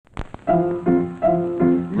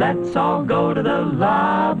Let's all go to the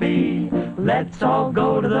lobby. Let's all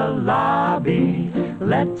go to the lobby.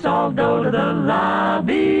 Let's all go to the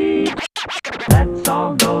lobby. Let's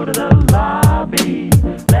all go to the lobby.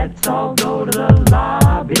 Let's all go to the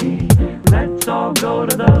lobby. Let's all go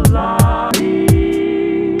to the lobby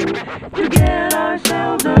to get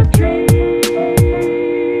ourselves a treat.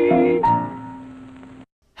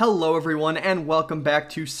 Hello everyone, and welcome back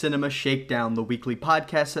to Cinema Shakedown, the weekly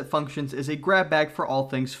podcast that functions as a grab bag for all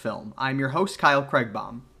things film. I'm your host, Kyle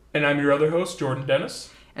Craigbaum. And I'm your other host, Jordan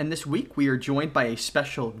Dennis. And this week we are joined by a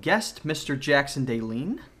special guest, Mr. Jackson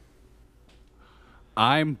Daleen.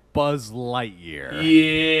 I'm Buzz Lightyear.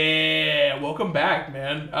 Yeah, welcome back,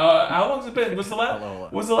 man. How long's it been? Was the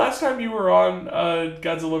last time you were on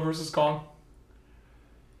Godzilla vs. Kong?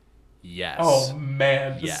 Yes. Oh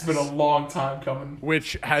man, this Yes. has been a long time coming.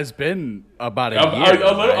 Which has been about a A- year. a-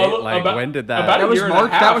 a- right? about- when did that? about a That was year and a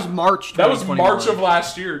March. half. That was March. That was 2021. March of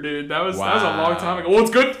last year, dude. That was a long time ago. Well, it's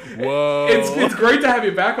good. Whoa. It's great to have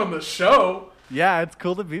you back on the show. Yeah, it's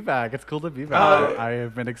cool to be back. I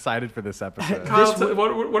have been excited for this episode. Kyle, what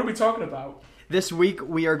are we talking about? This week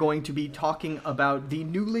we are going to be talking about the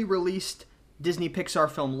newly released Disney Pixar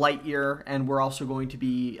film Lightyear, and we're also going to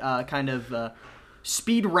be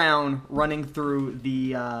speed round running through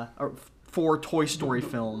the 4 Toy Story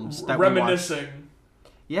films that we watched. Reminiscing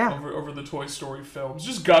Yeah. over the Toy Story films,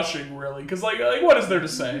 just gushing really, because like what is there to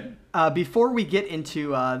say? Before we get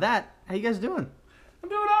into that, how you guys doing? I'm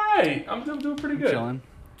doing all right. I'm doing pretty good. Chilling.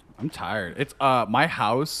 I'm tired. It's my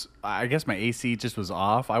house. I guess my AC just was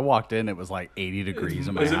off. I walked in, it was like 80 degrees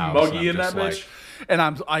in my Is it house. muggy and I'm in that just like- bitch? And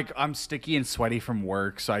I'm sticky and sweaty from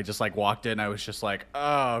work, so I just like walked in. I was just like,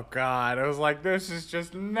 oh god. I was like, this is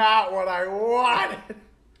just not what I wanted.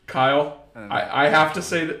 Kyle, I have to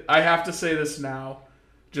say that I have to say this now,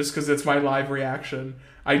 just because it's my live reaction.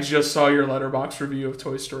 I just saw your Letterboxd review of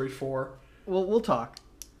Toy Story 4. We'll talk.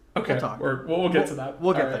 Okay, We'll talk. we'll get to that.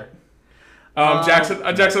 We'll get All there. right. Jackson,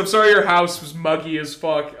 I'm sorry your house was muggy as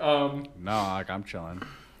fuck. No, like I'm chilling.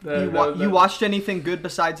 You watched anything good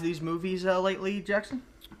besides these movies lately, Jackson?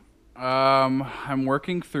 I'm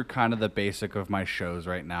working through kind of the basic of my shows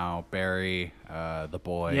right now. Barry, The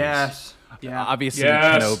Boys. Yes. Yeah. Obviously,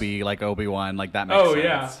 Yes. Kenobi, like Obi-Wan, like that makes Oh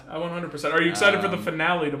sense. yeah, 100%. Are you excited for the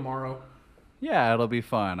finale tomorrow? Yeah, it'll be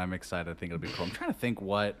fun. I'm excited. I think it'll be cool. I'm trying to think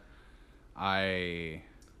what I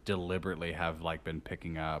deliberately have like been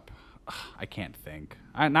picking up. Ugh, I can't think.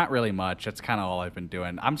 Not really much. That's kind of all I've been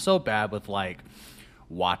doing. I'm so bad with like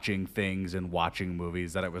watching things and watching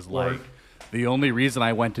movies that it was like the only reason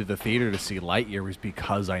I went to the theater to see Lightyear was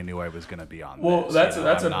because I knew I was going to be on. Well, this.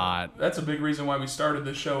 that's a big reason why we started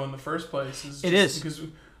this show in the first place. It is because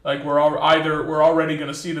like we're already going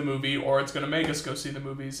to see the movie, or it's going to make us go see the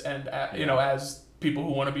movies, and you know, as people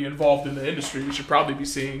who want to be involved in the industry, we should probably be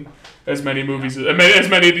seeing as many movies, as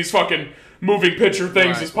many of these fucking moving picture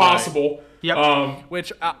things as possible. Right. Yep.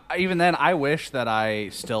 Which even then, I wish that I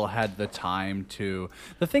still had the time to.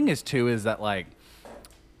 The thing is, too, is that like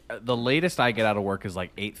the latest I get out of work is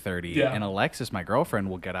like 8:30, Yeah. and Alexis, my girlfriend,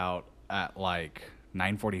 will get out at like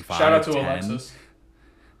 9:45. Shout out to 10. Alexis.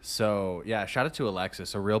 So yeah, shout out to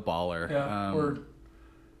Alexis, a real baller. Yeah,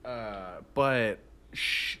 But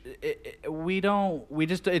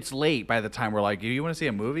it's late by the time we're like, you want to see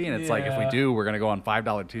a movie? And it's like, if we Yeah. do, we're going to go on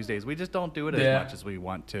 $5 Tuesdays. We just don't do it as Yeah. much as we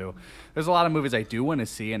want to. There's a lot of movies I do want to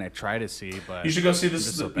see and I try to see, but You should go see I'm this.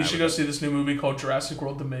 just so You bad should with go it. see this new movie called Jurassic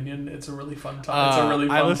World Dominion. It's a really fun time. It's a really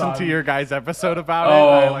fun I listened time. to your guys' episode about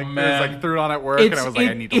Oh, it. I man. threw it on at work, and I was like,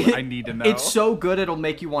 I need to know. It's so good it'll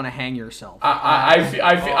make you want to hang yourself.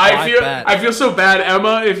 I feel so bad,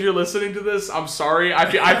 Emma. If you're listening to this, I'm sorry.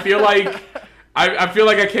 I feel like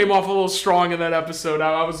I came off a little strong in that episode.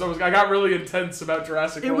 I got really intense about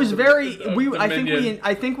Jurassic World. It was very. Dominion.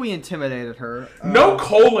 I think we intimidated her. No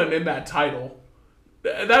colon in that title.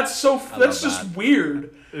 That's love just that.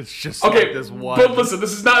 weird. It's just Okay, like this one. but listen,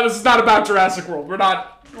 this is not about Jurassic World. We're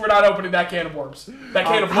not opening that can of worms. That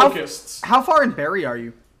can of locusts. How far in Barry are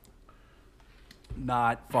you?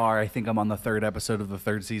 Not far. I think I'm on the 3rd episode of the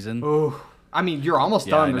 3rd season. Oh, I mean, you're almost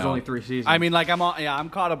Yeah, done. I There's know. only 3 seasons. I mean, like I'm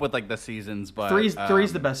caught up with like the seasons, but three's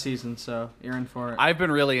the best season, so you're in for it. I've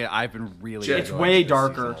been really. It's enjoying way this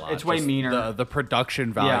darker. season a lot. It's way Just meaner. The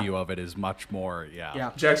production value of it is much more. Yeah.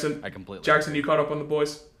 Yeah. Jackson, I completely Jackson, agree. you caught up on the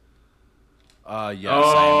boys? Yes.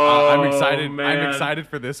 Oh, I'm excited. man. I'm excited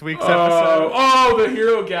for this week's episode. Oh, the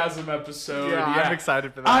Hero-gasm episode. Yeah, I'm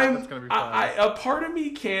excited for that. It's gonna be fun. A part of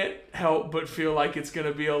me can't help but feel like it's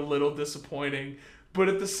gonna be a little disappointing, but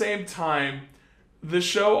at the same time, the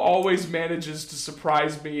show always manages to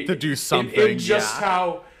surprise me To do something, in just yeah.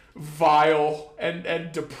 how vile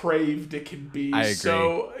and depraved it can be. I agree.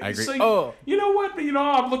 So, I agree. So, you know what?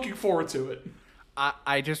 I'm looking forward to it.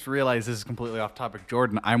 I just realized this is completely off topic.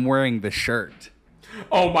 Jordan, I'm wearing the shirt.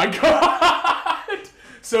 Oh my god!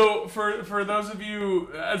 So for those of you,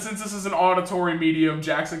 since this is an auditory medium,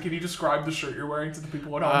 Jackson, can you describe the shirt you're wearing to the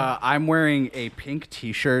people at home? I'm wearing a pink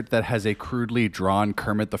T-shirt that has a crudely drawn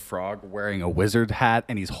Kermit the Frog wearing a wizard hat,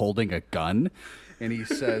 and he's holding a gun, and he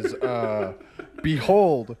says,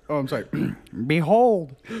 "Behold!" Oh, I'm sorry.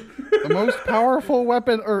 Behold, the most powerful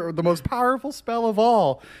weapon, or the most powerful spell of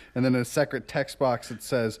all. And then in a separate text box, it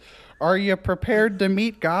says, "Are you prepared to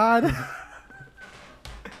meet God?"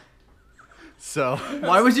 So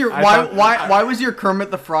why was your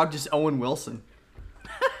Kermit the Frog just Owen Wilson?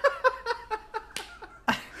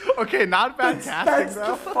 Okay, not fantastic. That's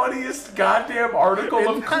though. the funniest goddamn article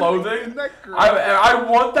of clothing. Isn't that great? I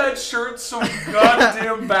want that shirt so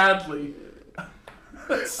goddamn badly.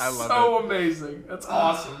 That's I love so amazing. That's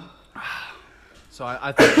awesome. So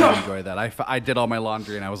I think you'll enjoy that. I did all my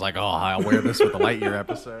laundry and I was like, oh, I'll wear this with the Lightyear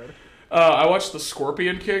episode. I watched The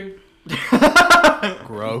Scorpion King.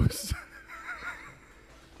 Gross.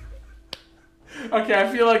 Okay,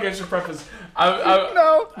 I feel like I should preface.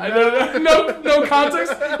 No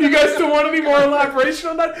context. You guys don't want any more elaboration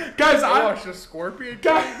on that, guys? I watched The Scorpion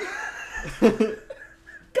King. Guys,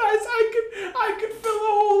 I could fill a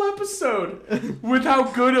whole episode with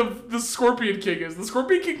how good of the Scorpion King is. The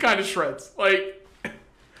Scorpion King kind of shreds. Like, I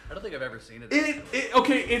don't think I've ever seen it.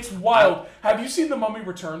 Okay, it's wild. Have you seen The Mummy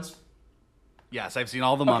Returns? Yes, I've seen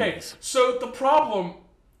all the mummies. Okay, so the problem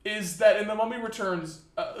is that in The Mummy Returns,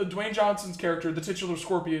 Dwayne Johnson's character, the titular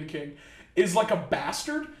Scorpion King, is like a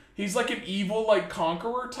bastard. He's like an evil, like,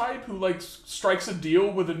 conqueror type who, like, strikes a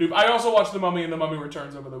deal with a noob. I also watched The Mummy and The Mummy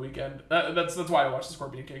Returns over the weekend. That's why I watched The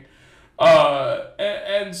Scorpion King.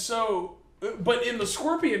 And so, but in The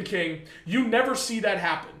Scorpion King, you never see that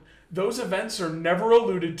happen. Those events are never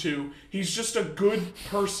alluded to. He's just a good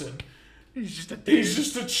person. He's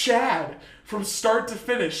just a Chad from start to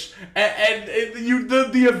finish, and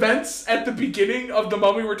the events at the beginning of The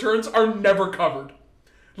Mummy Returns are never covered.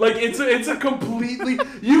 Like, it's a completely,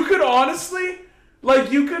 you could honestly,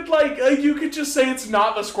 you could just say it's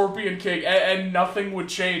not the Scorpion King and nothing would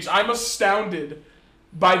change. I'm astounded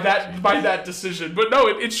by that decision. But no,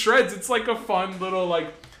 it shreds. It's like a fun little,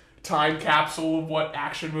 like, time capsule of what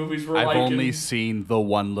action movies were like. I've only seen the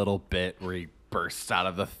one little bit where he bursts out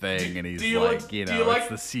of the thing and he's it's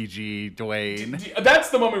the CG Dwayne. That's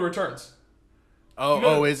The Mummy Returns.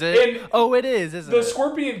 Oh, is it? It is, isn't it? The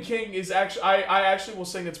Scorpion King is actually, I actually will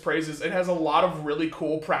sing its praises. It has a lot of really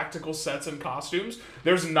cool practical sets and costumes.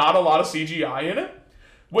 There's not a lot of CGI in it,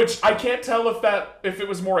 which I can't tell if it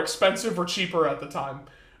was more expensive or cheaper at the time.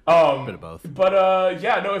 A bit of both. But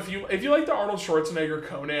if you like the Arnold Schwarzenegger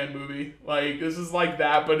Conan movie, like, this is like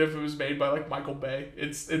that, but if it was made by, like, Michael Bay,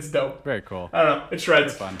 it's dope. Very cool. I don't know, it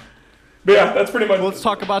shreds. Very fun. But yeah, that's pretty much. Let's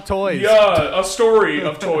talk about toys. Yeah, a story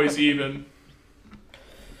of toys even.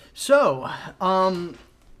 So,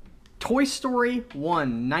 Toy Story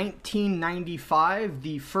 1, 1995,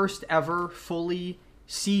 the first ever fully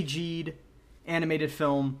CG'd animated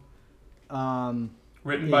film.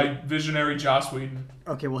 Written by visionary Joss Whedon.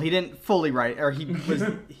 Okay, well, he didn't fully write, or he was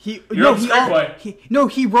he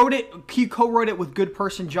wrote it. He co-wrote it with good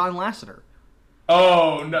person John Lasseter.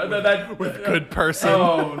 Oh no, that with good person.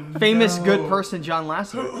 Oh, famous good person John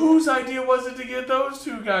Lasseter. Whose idea was it to get those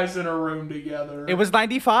two guys in a room together? It was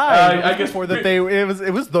 95. I guess before that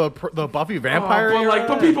it was the Buffy vampire.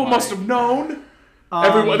 But people must have known.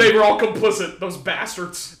 Everyone, they were all complicit. Those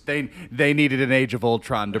bastards. They needed an Age of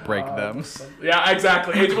Ultron to break them. Yeah,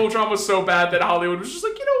 exactly. Age of Ultron was so bad that Hollywood was just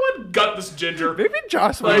like, you know what? Gut this ginger. Maybe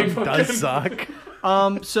Joss Whedon does suck.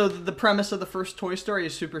 So the premise of the first Toy Story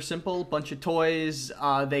is super simple. Bunch of toys.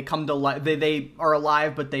 They come to life. They are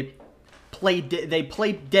alive, but they play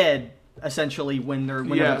dead essentially whenever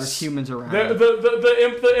there's humans around.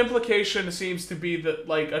 The implication seems to be that,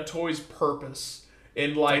 like, a toy's purpose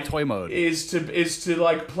in, like, toy mode is to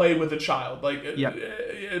like play with a child. Like,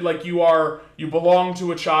 like you belong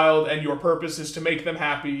to a child and your purpose is to make them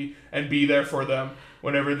happy and be there for them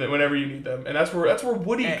whenever you need them. And that's where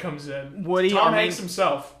Woody comes in. Tom Hanks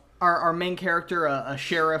himself. Our main character, a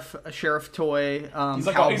sheriff toy. He's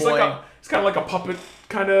like cowboy. He's kind of like a puppet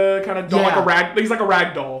kind of doll, like a rag. He's like a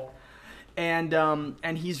rag doll.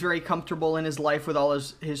 And he's very comfortable in his life with all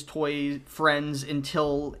his toy friends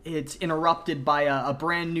until it's interrupted by a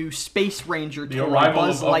brand new Space Ranger toy,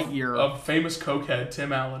 Buzz Lightyear, of famous cokehead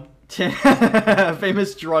Tim Allen.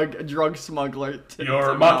 Famous drug smuggler.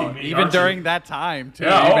 You're mocking me, even during that time too.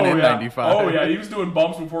 Yeah, even in '95. Oh yeah, he was doing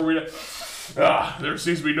bumps before we. There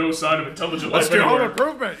seems to be no sign of intelligent Let's life do home anywhere.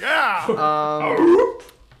 improvement. Yeah.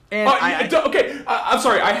 And I'm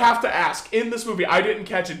sorry. I have to ask. In this movie, I didn't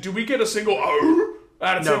catch it. Do we get a single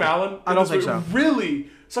out of No, Tim Allen? I don't think so. Really,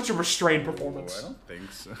 such a restrained performance. I don't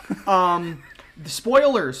think so. the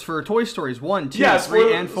spoilers for Toy Stories 1, 2, Yeah,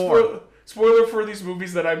 3, and 4. Spoiler for these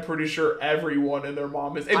movies that I'm pretty sure everyone and their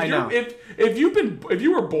mom is. I know. If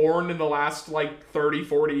you were born in the last like 30,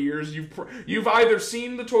 40 years, you've either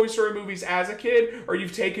seen the Toy Story movies as a kid or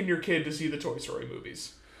you've taken your kid to see the Toy Story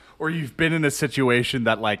movies. Or you've been in a situation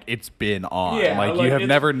that like it's been on. Yeah, like you have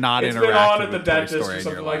never not it's interacted been on at the with Toy dentist Story or in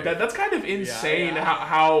something your like life. that. That's kind of insane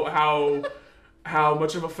how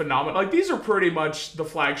much of a phenomenon. Like these are pretty much the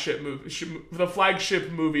flagship movies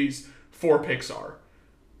for Pixar.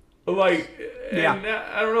 Like, Yeah. and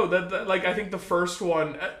I don't know that like I think the first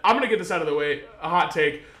one. I'm gonna get this out of the way. A hot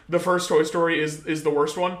take: the first Toy Story is the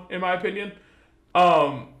worst one in my opinion.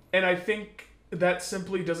 And I think that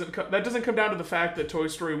simply doesn't come down to the fact that Toy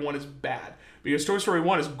Story 1 is bad, because Toy Story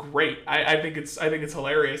 1 is great. I think it's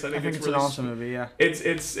hilarious. I think it's really an awesome movie. Yeah. It's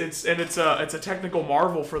a technical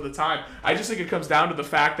marvel for the time. I just think it comes down to the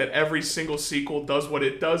fact that every single sequel does what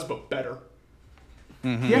it does but better.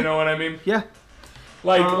 Yeah. You know what I mean? Yeah.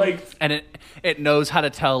 And it knows how to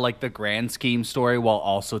tell like the grand scheme story while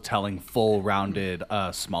also telling full rounded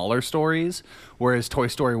smaller stories, whereas Toy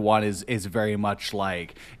Story 1 is very much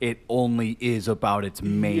like it only is about its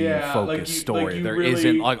main focus story. There really,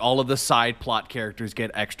 isn't like all of the side plot characters get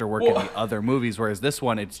extra work in the other movies, whereas this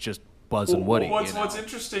one it's just Buzz and Woody. What's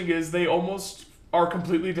interesting is they almost are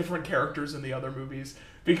completely different characters in the other movies.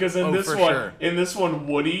 Because in this one,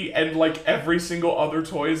 Woody and like every single other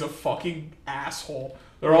toy is a fucking asshole.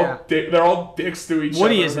 They're all dicks to each other.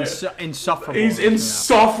 Woody is insufferable. He's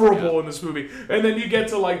insufferable in this movie. And then you get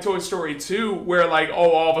to like Toy Story 2, where like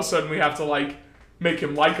all of a sudden we have to like make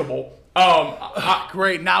him likable.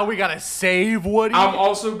 Great, now we gotta save Woody. I'm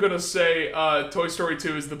also gonna say Toy Story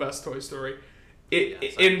 2 is the best Toy Story.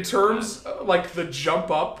 In terms like the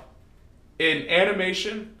jump up in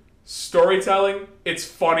animation, storytelling, it's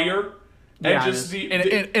funnier, and just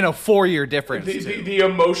in a 4-year difference. The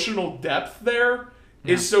emotional depth there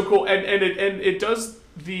is so cool, and it does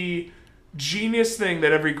the genius thing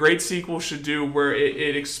that every great sequel should do, where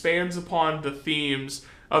it expands upon the themes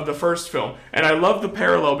of the first film. And I love the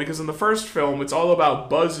parallel, because in the first film it's all about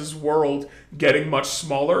Buzz's world getting much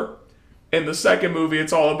smaller. In the second movie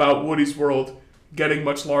it's all about Woody's world getting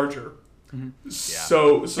much larger. Mm-hmm.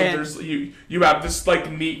 So there's you have this like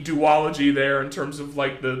neat duology there in terms of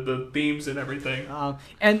like the themes and everything.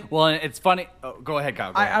 Well, it's funny. Oh, go ahead,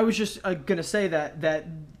 Kyle. I was just gonna say that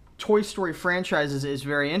Toy Story franchise is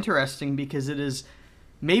very interesting, because it is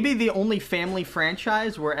maybe the only family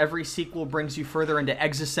franchise where every sequel brings you further into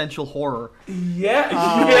existential horror.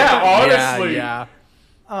 Honestly. Yeah.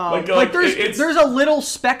 There's a little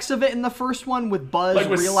specks of it in the first one with Buzz like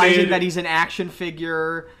with realizing Sid. that he's an action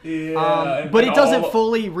figure. Yeah, but it doesn't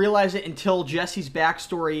fully realize it until Jesse's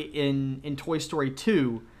backstory in Toy Story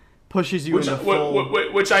 2 pushes you into full...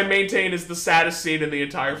 Which I maintain is the saddest scene in the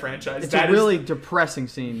entire franchise. It's a really depressing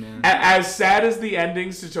scene, man. As sad as the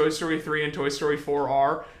endings to Toy Story 3 and Toy Story 4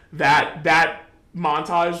 are, that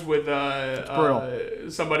montage with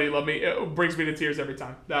Somebody Love Me, it brings me to tears every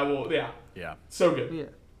time. Yeah. So good. Yeah.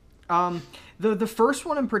 The first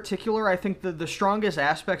one in particular, I think the strongest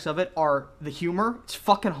aspects of it are the humor. It's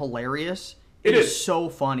fucking hilarious. It is so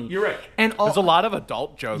funny. You're right. And there's a lot of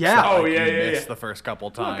adult jokes. Yeah. That, you miss the first couple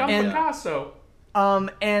times. Look, I'm Picasso.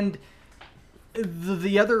 And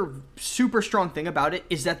the other super strong thing about it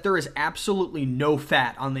is that there is absolutely no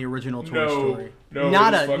fat on the original Toy Story. No,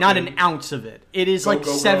 not an ounce of it. It is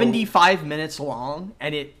 75 minutes long,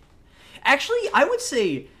 and it actually, I would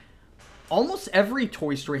say, almost every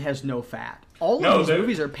Toy Story has no fat. All of these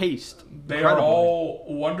movies are paced. They are all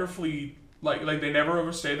wonderfully like they never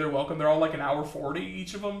overstay their welcome. They're all like an hour 40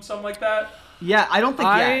 each of them, something like that. Yeah, I don't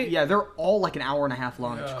think. They're all like an hour and a half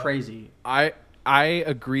long. Yeah. It's crazy. I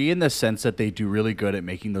agree in the sense that they do really good at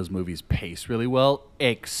making those movies pace really well,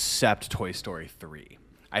 except Toy Story 3.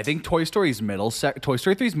 I think Toy Story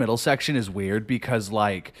 3's middle section is weird because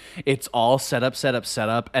like it's all set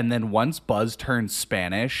up, and then once Buzz turns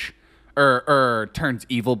Spanish or turns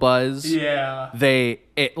evil Buzz,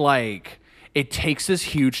 it takes this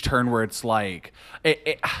huge turn where it's like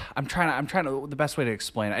I'm trying to the best way to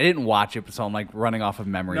explain it. I didn't watch it, so I'm like running off of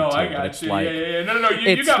memory. No, too, I got it's you. Like, No.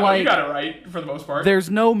 You got it right for the most part. There's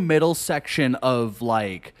no middle section of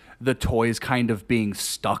like the toys kind of being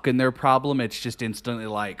stuck in their problem. It's just instantly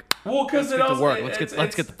like, because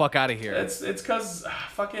let's get the fuck out of here. It's because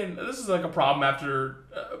fucking this is like a problem after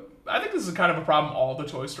I think this is kind of a problem all the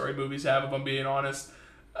Toy Story movies have, if I'm being honest.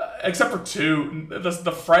 Except for 2.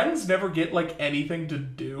 The friends never get, like, anything to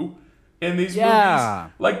do in these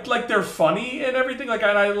movies. Like, they're funny and everything, like,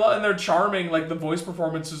 and they're charming, like, the voice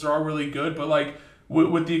performances are all really good, but, like,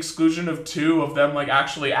 with the exclusion of 2 of them, like,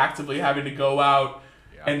 actually actively having to go out,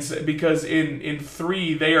 and because in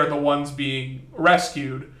 3, they are the ones being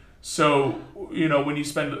rescued, so, when you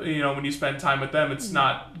spend time with them, it's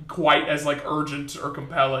not quite as, like, urgent or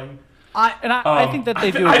compelling. I think that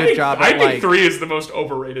they do a good job. I think 3 is the most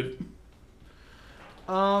overrated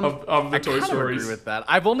of the Toy I Stories. agree with that.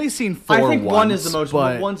 I've only seen 4. I think once,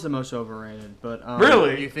 one's the most overrated. But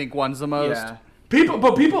really, you think 1's the most? Yeah.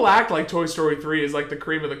 People act like Toy Story 3 is like the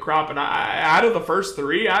cream of the crop, and out of the first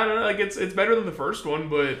 3, I don't know, like it's better than the first one,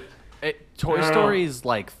 but Toy Story's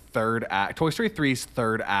like third act. Toy Story 3's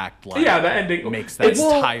third act, like the ending makes that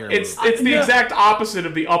entire. It's the exact opposite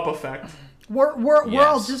of the Up effect. Where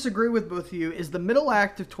I'll disagree with both of you is the middle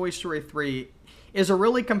act of Toy Story 3 is a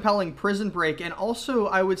really compelling prison break, and also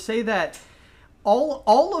I would say that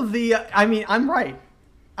all of the I'm right.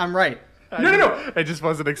 No. I just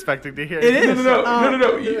wasn't expecting to hear it. Is.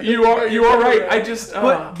 No. You are right. I just.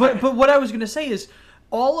 But what I was gonna say is,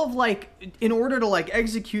 all of like, in order to like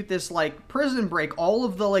execute this like prison break, all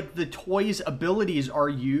of the like the toys' abilities are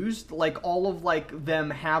used. Like all of like them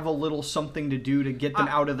have a little something to do to get them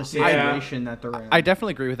out of the situation that they're in. I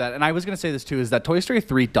definitely agree with that, and I was gonna say this too: is that Toy Story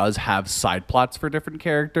 3 does have side plots for different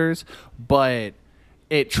characters, but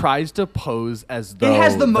it tries to pose as though it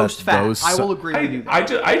has the most fat. I will agree with you. I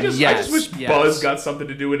just wish Buzz got something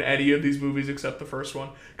to do in any of these movies except the first one,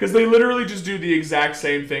 because they literally just do the exact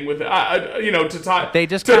same thing with it. To tie. They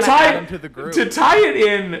just kind of add them to the group. To tie it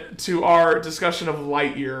in to our discussion of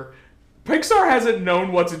Lightyear, Pixar hasn't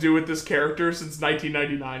known what to do with this character since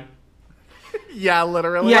 1999. Yeah,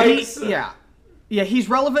 literally. Yeah, he's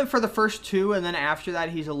relevant for the first 2, and then after that,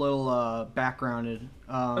 he's a little backgrounded.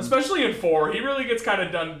 Especially in 4, he really gets kind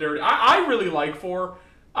of done dirty. I really like 4.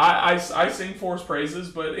 I sing 4's praises,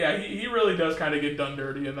 but yeah, he really does kind of get done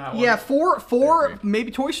dirty in that one. Yeah, 4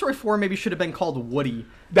 maybe Toy Story 4 maybe should have been called Woody.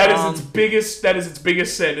 That is its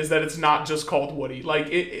biggest sin, is that it's not just called Woody. Like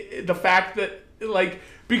the fact that like.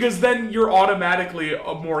 Because then you're automatically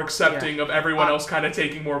more accepting of everyone else kind of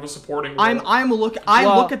taking more of a supporting role. I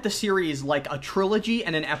look at the series like a trilogy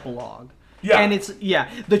and an epilogue. Yeah. And it's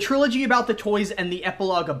the trilogy about the toys and the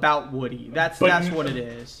epilogue about Woody. That's what it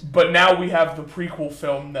is. But now we have the prequel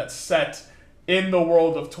film that's set in the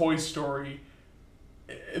world of Toy Story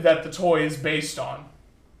that the toy is based on.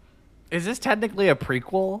 Is this technically a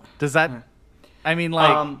prequel? Does that I mean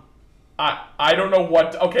like I don't know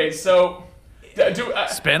what okay, so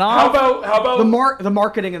spin-off? How about the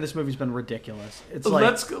marketing of this movie's been ridiculous. It's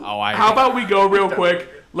like how about we go real quick?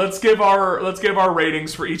 Let's give our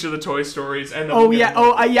ratings for each of the Toy Stories, and then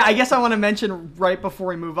I guess I want to mention right before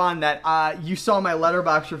we move on that you saw my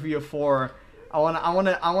Letterboxd review of 4. I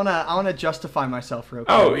want to justify myself real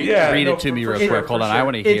quick. Oh yeah, read it to me real quick. Hold on, I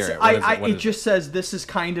want to hear it. It just says this is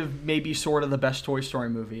kind of maybe sort of the best Toy Story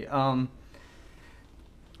movie. Okay.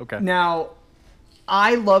 Now,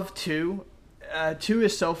 I love 2. 2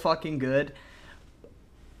 is so fucking good.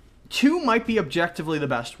 2 might be objectively the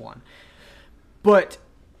best one. But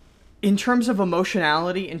in terms of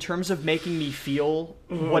emotionality, in terms of making me feel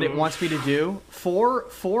what it wants me to do,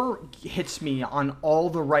 4 hits me on all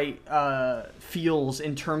the right feels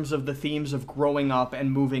in terms of the themes of growing up and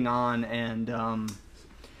moving on. And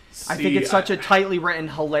I think it's such a tightly written,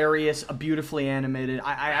 hilarious, beautifully animated.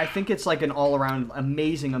 I think it's like an all-around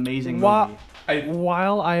amazing movie.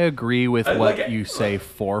 While I agree with what you say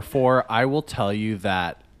for, I will tell you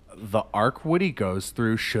that the arc Woody goes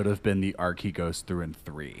through should have been the arc he goes through in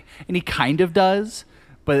 3, and he kind of does.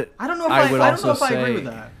 But I don't know if I agree with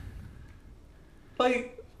that.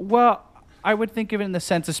 Well, I would think of it in the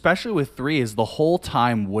sense, especially with 3, is the whole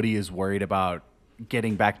time Woody is worried about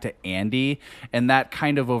getting back to Andy, and that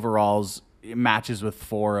kind of overalls matches with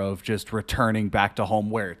 4 of just returning back to home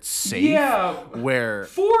where it's safe. Yeah. Where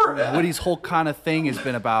 4 Woody's whole kind of thing has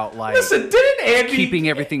been about like didn't Andy keeping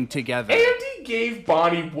everything together. Andy gave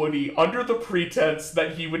Bonnie Woody under the pretense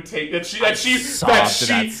that he would take that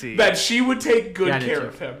she would take good care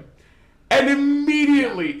of him. And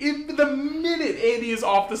immediately, in the minute Andy is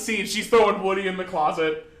off the scene, she's throwing Woody in the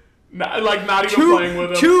closet. Not even playing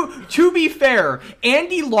with him. To be fair,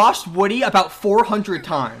 Andy lost Woody about 400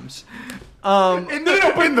 times. But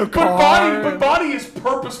Bonnie is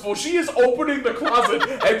purposeful. She is opening the closet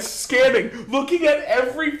and scanning, looking at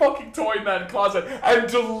every fucking toy in that closet, and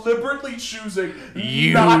deliberately choosing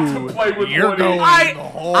not to play with Woody. I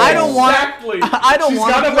don't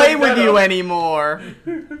want to play with you anymore.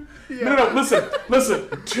 No, listen.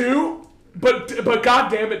 2, but god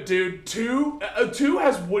damn it, dude. 2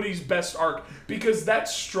 has Woody's best arc because that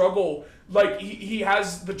struggle, like he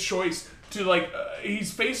has the choice to like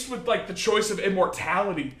he's faced with like the choice of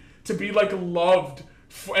immortality, to be like loved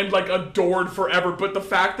and like adored forever, but the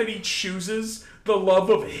fact that he chooses the love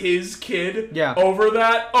of his kid over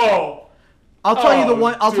that, I'll tell you the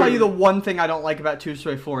one. I'll tell you the one thing I don't like about Toy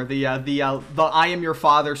Story 4. The I am your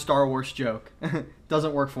father Star Wars joke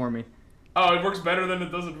doesn't work for me. Oh, it works better than it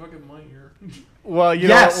does in fucking Lightyear. Well,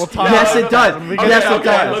 yes, we'll talk yes, it does. Yes, it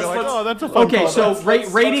does. Let's, that's a fun okay, so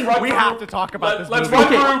rating. We have to talk about this Let's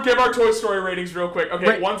movie. run through, give our Toy Story ratings real quick.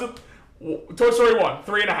 Okay, Toy Story 1,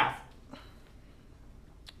 3.5.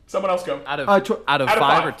 Someone else go. Out of 5 or 10? Out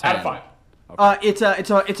of 5. Okay. It's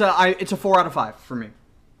a 4 out of 5 for me.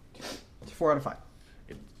 It's a 4 out of 5.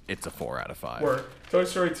 It's a 4 out of 5. Word. Toy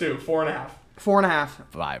Story 2, 4.5.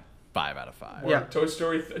 4.5. 5 out of 5. Yeah. Toy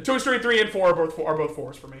Story 3 and 4 are both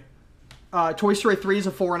 4s for me. Toy Story 3 is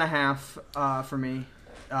a 4.5 for me.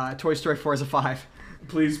 Toy Story 4 is a 5.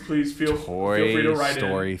 Please feel free to write Toy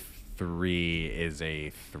Story 3 is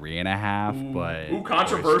a 3.5, but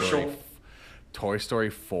controversial. Toy Story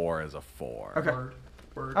 4 is a 4. Okay.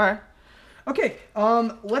 Word. All right. Okay.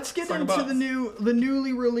 Let's get into the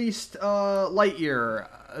newly released Lightyear.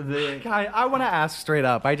 Guy, I want to ask straight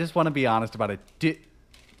up. I just want to be honest about it.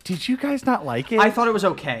 Did you guys not like it? I thought it was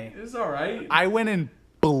okay. It's all right. I went and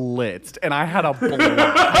blitzed, and I had a blast.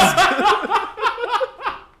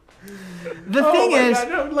 The thing is, God,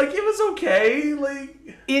 no, like it was okay. Like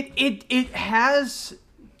it has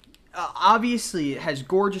obviously it has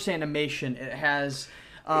gorgeous animation. It has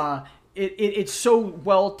it's so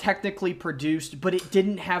well technically produced, but it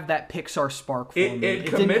didn't have that Pixar spark for me. It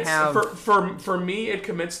commits for me. It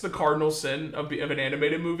commits the cardinal sin of an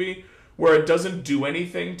animated movie, where it doesn't do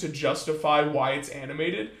anything to justify why it's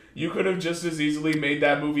animated. You could have just as easily made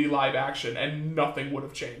that movie live action, and nothing would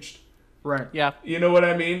have changed. Right. Yeah. You know what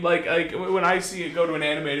I mean? Like when I see it go to an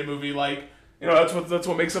animated movie, like that's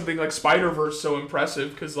what makes something like Spider-Verse so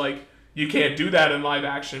impressive, because like you can't do that in live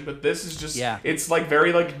action. But this is just it's like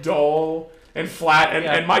very like dull and flat,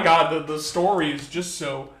 and my God, the story is just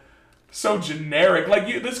so generic.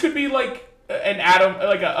 Like this could be like a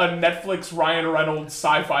Netflix Ryan Reynolds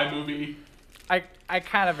sci-fi movie. I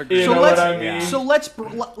kind of agree. So what I mean? So let's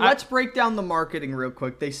break down the marketing real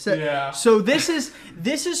quick. They said so this is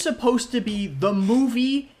supposed to be the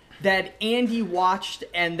movie that Andy watched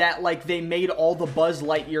and that like they made all the Buzz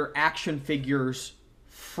Lightyear action figures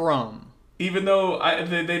from. Even though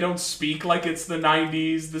they don't speak like it's the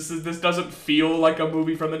 90s, this doesn't feel like a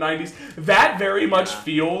movie from the 90s. That very much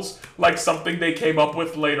feels like something they came up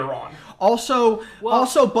with later on. Also,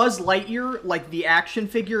 Buzz Lightyear, like the action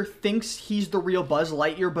figure, thinks he's the real Buzz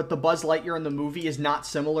Lightyear, but the Buzz Lightyear in the movie is not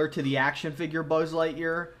similar to the action figure Buzz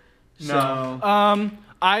Lightyear. No. So,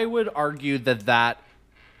 I would argue that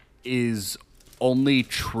is only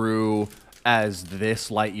true as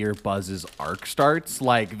this Lightyear Buzz's arc starts.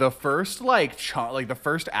 Like the first the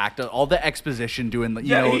first act, all the exposition doing the he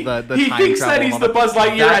time thinks travel that he's the Buzz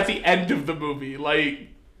Lightyear at the end of the movie. Like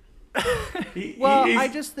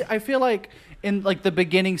I feel like in like the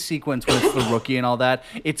beginning sequence with the rookie and all that,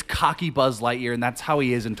 it's cocky Buzz Lightyear, and that's how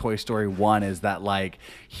he is in Toy Story 1, is that like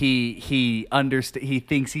he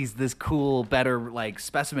thinks he's this cool, better like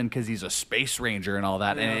specimen because he's a space ranger and all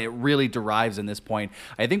that, and it really derives in this point.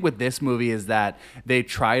 I think with this movie is that they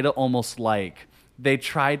try to almost like they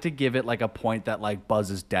tried to give it like a point that like Buzz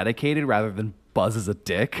is dedicated rather than Buzz is a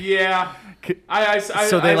dick. Yeah.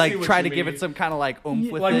 So they like try to give it some kind of like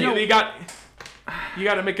oomph with like, it. You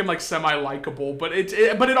got to make him like semi-likable, but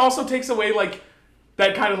it also takes away like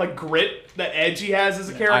that kind of like grit, that edge he has as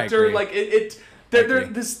a character. Like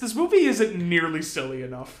this movie isn't nearly silly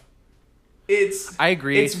enough. I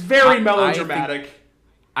agree. It's very melodramatic.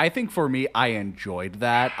 I think for me, I enjoyed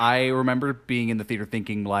that. I remember being in the theater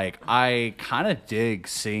thinking like I kind of dig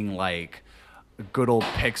seeing like good old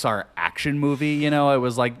Pixar action movie. You know, it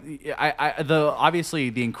was like obviously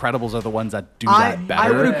the Incredibles are the ones that do that better. I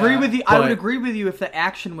would agree with you. I would agree with you if the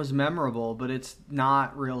action was memorable, but it's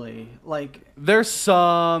not really. Like there's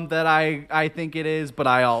some that I think it is, but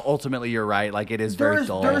ultimately you're right. Like it is very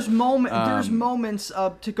dull. There's moments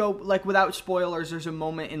to go like without spoilers. There's a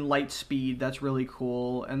moment in Lightspeed that's really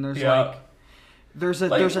cool, and there's There's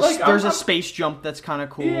a space jump that's kind of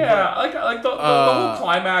cool. Yeah, like the whole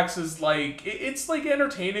climax is like it's like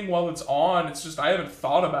entertaining while it's on. It's just I haven't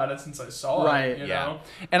thought about it since I saw it. You know?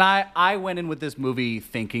 And I went in with this movie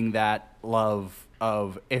thinking that love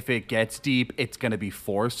of if it gets deep, it's gonna be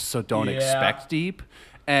forced. So don't expect deep.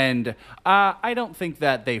 And I don't think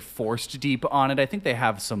that they forced deep on it. I think they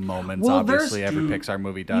have some moments. Well, obviously, every Pixar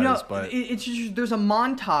movie does. You know, but it's just, there's a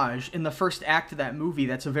montage in the first act of that movie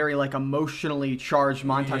that's a very like emotionally charged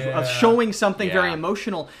montage of showing something very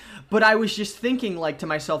emotional. But I was just thinking like to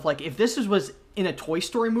myself, like if this was in a Toy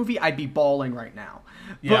Story movie, I'd be bawling right now.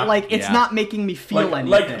 But like it's not making me feel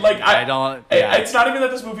anything. I don't. It's not even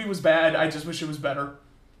that this movie was bad. I just wish it was better.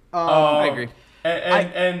 I agree.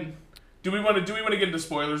 And do we want to get into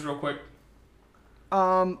spoilers real quick?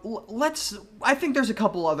 Let's. I think there's a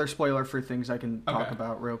couple other spoiler-free things I can talk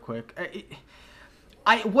about real quick.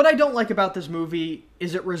 What I don't like about this movie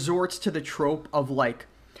is it resorts to the trope of like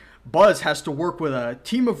Buzz has to work with a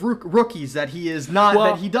team of rookies that he is not,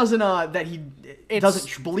 that he doesn't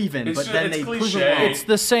believe in, but then they prove him wrong. It's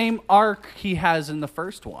the same arc he has in the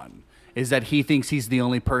first one. Is that he thinks he's the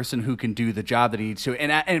only person who can do the job that he needs to.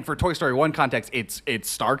 And for Toy Story 1 context, it's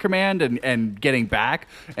Star Command and getting back.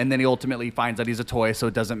 And then he ultimately finds that he's a toy, so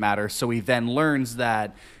it doesn't matter. So he then learns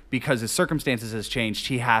that because his circumstances has changed,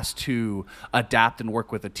 he has to adapt and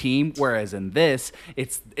work with a team. Whereas in this,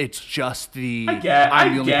 it's just I'm the only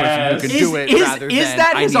person who can do it. Is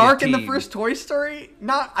that his arc in the first Toy Story?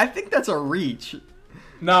 I think that's a reach.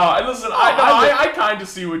 No, listen, I kind of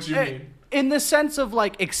see what you mean. In the sense of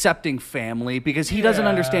like accepting family, because he doesn't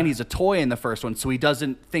understand he's a toy in the first one, so he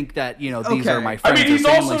doesn't think that these are my friends. I mean, he's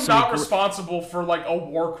family, also not responsible for like a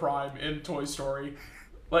war crime in Toy Story,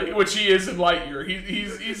 like which he is in Lightyear.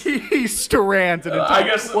 He's stranded. I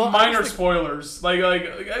guess minor spoilers. Like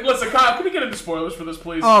listen, Kyle, can we get into spoilers for this,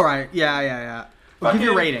 please? All right, yeah. Well, give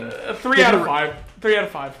your rating. 3 out of 5. 3 out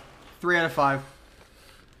of 5. 3 out of 5.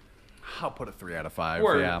 I'll put a 3 out of 5.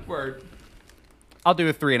 Word. I'll do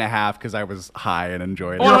a 3.5 because I was high and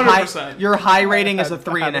enjoyed it. 100%. Your high rating is a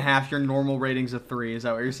 3.5. Your normal rating's a 3. Is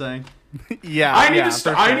that what you're saying? Yeah. I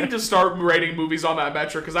need to start rating movies on that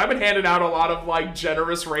metric because I've been handing out a lot of like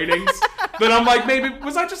generous ratings. But I'm like, maybe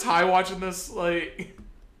was I just high watching this? Like,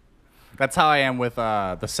 that's how I am with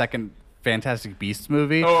the second Fantastic Beasts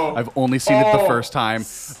movie. I've only seen it the first time.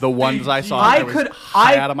 The ones I saw, I was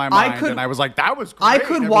high out of my mind, and I was like, "That was great." I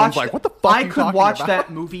could watch. Like, what the fuck? I could watch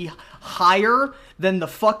that movie higher than the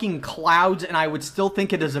fucking clouds, and I would still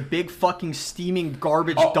think it is a big fucking steaming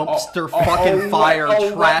garbage dumpster fucking fire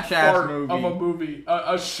trash ass movie. Of a movie,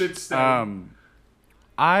 a shit stain.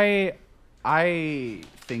 I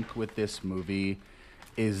think with this movie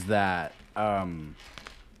is that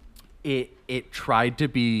it tried to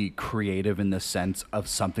be creative in the sense of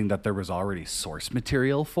something that there was already source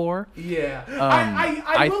material for. Yeah.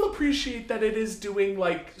 I will appreciate that it is doing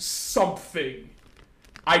like something,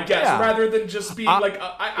 I guess, rather than just being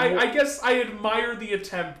I guess I admire the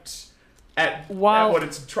attempt at what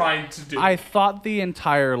it's trying to do. I thought the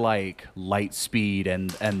entire like light speed and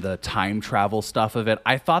the time travel stuff of it,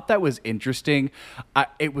 I thought that was interesting.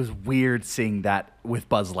 It was weird seeing that with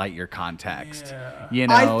Buzz Lightyear context. Yeah.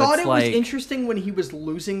 I thought it was interesting when he was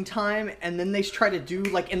losing time, and then they try to do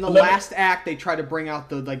like in the last act they try to bring out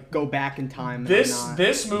the like go back in time.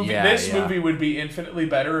 This movie would be infinitely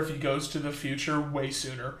better if he goes to the future way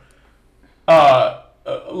sooner.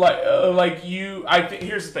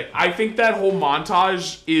 Here's the thing. I think that whole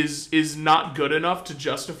montage is not good enough to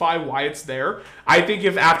justify why it's there. I think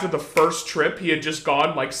if after the first trip he had just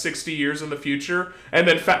gone like 60 years in the future and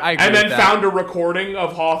then found a recording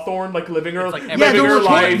of Hawthorne like living her life.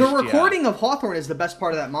 The recording of Hawthorne is the best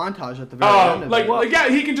part of that montage at the very end of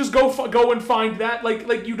it. He can just go and find that.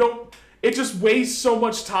 Like you don't. It just wastes so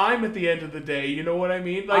much time at the end of the day. You know what I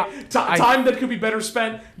mean? Like time that could be better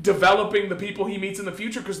spent developing the people he meets in the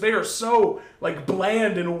future because they are so like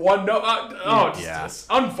bland and one note. It's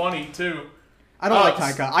unfunny too. I don't like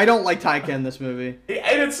Taika. I don't like Taika in this movie.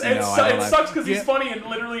 It sucks because he's funny in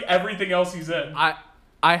literally everything else he's in.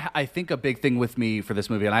 I think a big thing with me for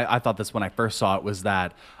this movie, and I thought this when I first saw it, was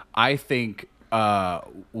that I think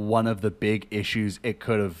one of the big issues it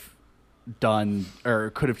could have done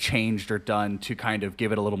or could have changed or done to kind of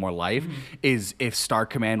give it a little more life is if Star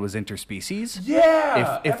Command was interspecies.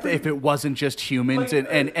 If it wasn't just humans, like,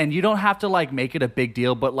 and you don't have to like make it a big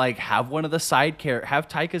deal, but like have one of the have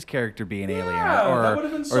Taika's character be an alien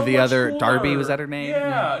or the other cooler. Darby, was that her name?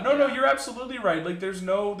 No, you're absolutely right. Like there's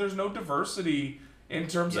no diversity. In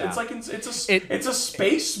terms of, it's a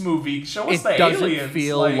space movie. Show us the aliens. It doesn't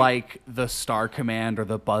feel like the Star Command or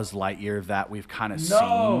the Buzz Lightyear that we've kind of seen.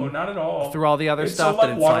 No, not at all. Through all the other stuff, so,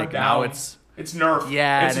 it's like now it's Nerf.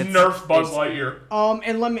 Yeah, it's Nerf Buzz Lightyear.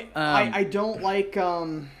 And let me. I don't like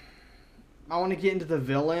I want to get into the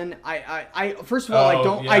villain. I first of all,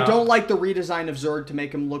 I don't like the redesign of Zurg to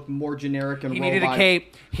make him look more generic and He robot. needed a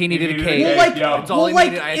cape. He needed a cape. Well, like, That's all he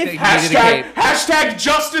like, needed. I if- think he needed a cape. Hashtag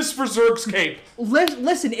justice for Zurg's cape.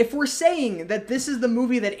 Listen, if we're saying that this is the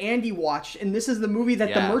movie that Andy watched and this is the movie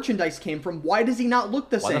that the Yeah. merchandise came from, why does he not look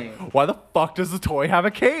the same? Why the fuck does the toy have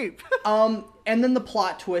a cape? And then the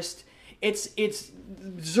plot twist. It's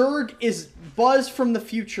Zurg is Buzz from the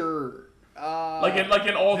future. Like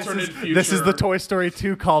an alternate future. This is the Toy Story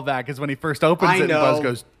 2 callback. Is when he first opens I it know. and Buzz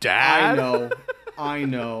goes, "Dad." I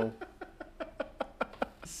know.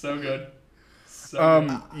 So good. So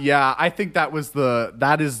good. Yeah, I think that is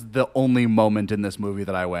the only moment in this movie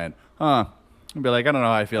that I went, huh. I'd be like, I don't know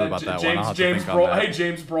how I feel about that one. I'll have to think on that. Hey,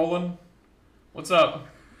 James Brolin. What's up?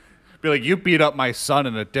 Be like, you beat up my son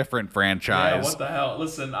in a different franchise. Yeah, what the hell?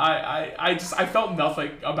 Listen, I felt nothing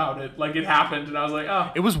about it. Like, it happened, and I was like, oh.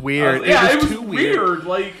 It was weird. It was too weird.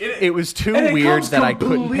 Like, it was too and it weird comes that I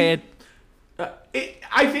couldn't pay it.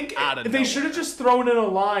 I think Out of they nowhere. should have just thrown in a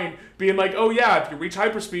line being like, oh yeah, if you reach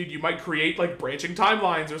hyperspeed, you might create like branching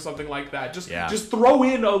timelines or something like that. Just throw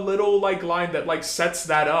in a little like line that like sets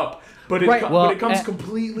that up. But it comes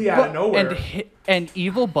completely out of nowhere. And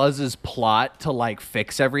Evil Buzz's plot to like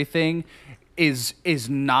fix everything is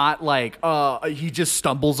not like he just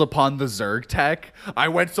stumbles upon the Zurg tech. I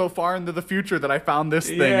went so far into the future that I found this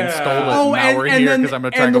thing and stole it. Oh, and now we're here because I'm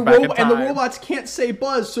gonna try and go back in time. And the robots can't say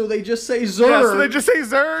Buzz, so they just say Zurg. Yeah, so they just say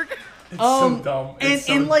Zurg. It's so dumb. It's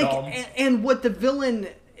so dumb. And what the villain,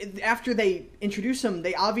 after they introduce him,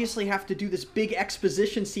 they obviously have to do this big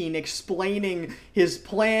exposition scene explaining his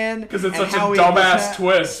plan Because it's and such a how he dumbass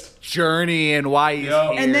twist. Journey and why he's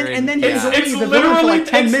here. And then It's he's the villain for like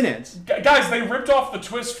 10 minutes. Guys, they ripped off the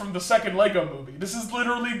twist from the second Lego movie. This is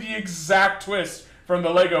literally the exact twist from the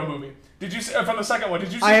Lego movie. Did you see from the second one?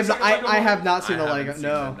 Did you see I the second Lego movie? have not seen the Lego.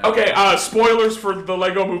 No. Okay, spoilers for the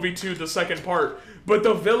Lego Movie 2, the second part. But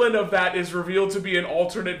the villain of that is revealed to be an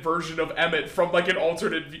alternate version of Emmett from like an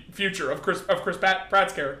alternate future of Chris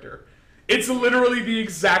Pratt's character. It's literally the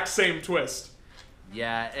exact same twist.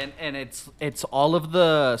 Yeah, and it's all of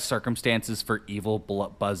the circumstances for Evil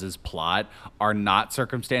Buzz's plot are not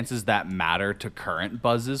circumstances that matter to current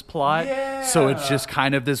Buzz's plot. Yeah. So it's just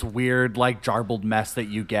kind of this weird, like, jarbled mess that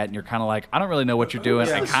you get, and you're kind of like, I don't really know what you're doing.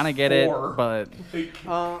 I kind of get it, but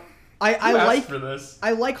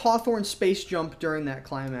I like Hawthorne's space jump during that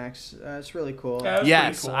climax. It's really cool. Yeah,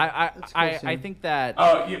 yes, cool. I think that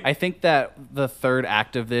yeah. I think that the third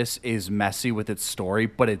act of this is messy with its story,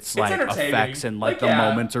 but it's like entertaining. effects and like the yeah.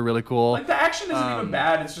 moments are really cool. Like the action isn't even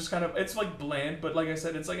bad. It's just kind of it's like bland, but like I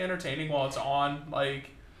said, it's like entertaining while it's on. Like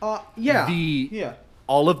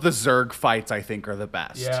All of the Zurg fights, I think, are the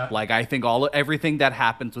best. Yeah. Like, I think everything that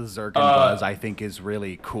happens with Zurg and Buzz, I think, is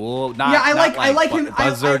really cool. I like him.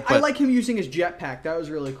 Buzz Zurg, I like him using his jetpack. That was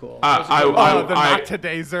really cool. the Not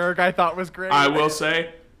Today Zurg, I thought was great. I will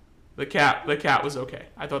say, the cat was okay.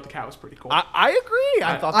 I thought the cat was pretty cool. I agree.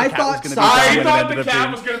 I thought the cat was going to be. I thought the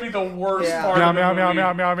cat was going to be the worst part of the movie. Meow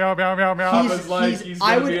meow meow meow meow meow meow. I was like, he's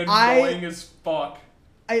going to be annoying as fuck.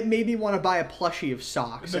 It made me want to buy a plushie of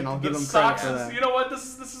socks, and I'll give him credit socks for that. You know what?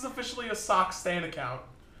 This is officially a sock stan account.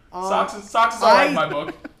 Socks is all right in my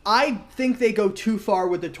book. I think they go too far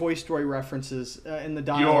with the Toy Story references in the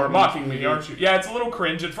dialogue. You're mocking me, aren't you? Yeah, it's a little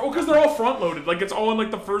cringe. Because they're all front loaded. Like it's all in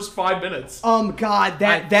like the first 5 minutes. God,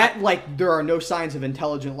 that like there are no signs of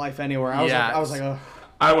intelligent life anywhere. I was like, ugh.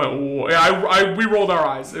 I went, whoa. Yeah, we rolled our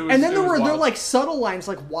eyes. It was, and then there were like subtle lines,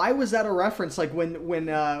 like why was that a reference? Like when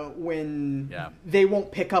they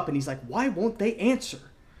won't pick up, and he's like, why won't they answer?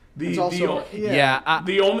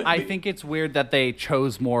 I think it's weird that they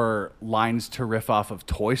chose more lines to riff off of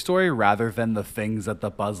Toy Story rather than the things that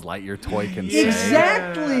the Buzz Lightyear toy can say.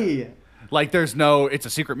 Exactly. Like it's a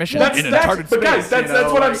secret mission But uncharted space. Guys,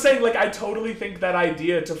 that's what I'm saying. Like, I totally think that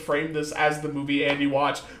idea to frame this as the movie Andy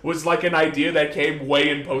watched was like an idea that came way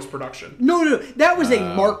in post-production. No, that was a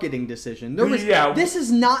marketing decision. This is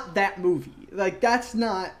not that movie. Like, that's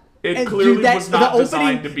not... It clearly was not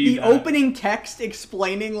designed to be the opening text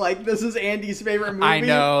explaining, like, this is Andy's favorite movie. I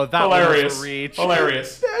know, that hilarious. was a reach.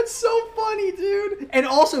 Hilarious. That's so funny, dude. And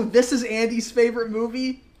also, this is Andy's favorite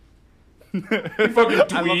movie. I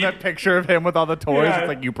love that picture of him with all the toys. Yeah. It's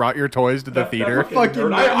like, you brought your toys to the theater.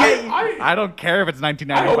 I don't care if it's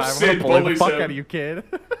 1995. I'm gonna bully the fuck out of you, kid.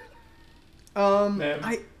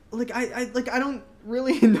 I don't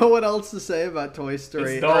really know what else to say about Toy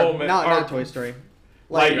Story. It's dull, man. Not Toy Story.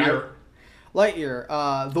 Lightyear.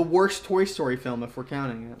 The worst Toy Story film, if we're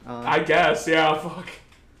counting it. I guess, yeah. Fuck.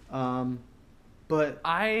 But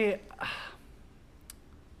I'm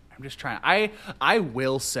just trying. I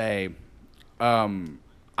will say, I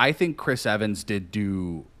I think Chris Evans did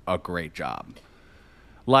do a great job.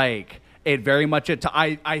 Like, it very much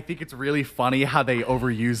I think it's really funny how they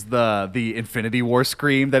overuse the Infinity War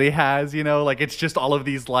scream that he has, you know, like it's just all of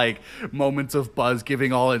these like moments of Buzz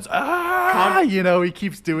giving all his you know, he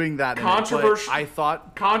keeps doing that.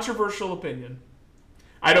 Controversial opinion.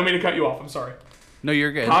 I don't mean to cut you off. I'm sorry. No,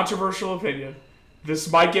 you're good. Controversial opinion.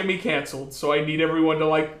 This might get me canceled, so I need everyone to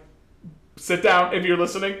like sit down if you're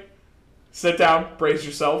listening. Sit down, brace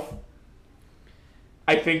yourself.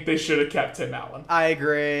 I think they should have kept Tim Allen. I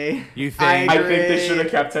agree. You think? I think they should have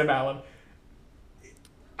kept Tim Allen.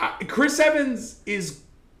 Chris Evans is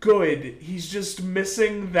good. He's just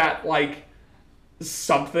missing that, like,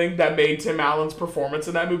 something that made Tim Allen's performance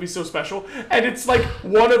in that movie so special. And it's, like,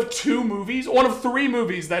 one of three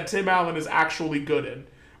movies that Tim Allen is actually good in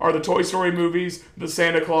are the Toy Story movies, the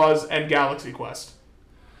Santa Claus, and Galaxy Quest.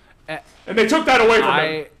 And they took that away from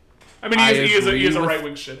him. I mean, he is a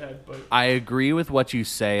right-wing shithead, but... I agree with what you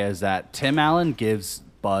say, is that Tim Allen gives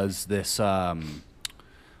Buzz this, I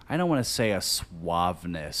don't want to say a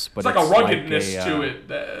suaveness, but it's like a ruggedness to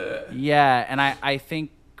it. Yeah, and I think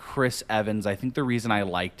Chris Evans, I think the reason I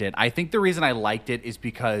liked it is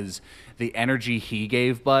because the energy he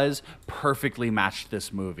gave Buzz perfectly matched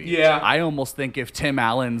this movie. Yeah. I almost think if Tim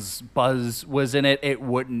Allen's Buzz was in it, it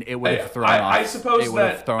would have thrown off. I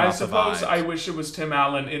suppose I wish it was Tim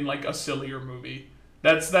Allen in like a sillier movie.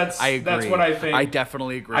 That's what I think. I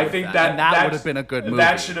definitely agree. I think that would have been a good movie.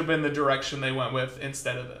 That should have been the direction they went with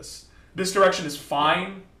instead of this. This direction is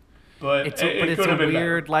fine. But it's a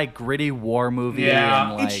weird, like, gritty war movie. Yeah.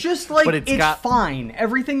 And, like, it's just like, it's fine.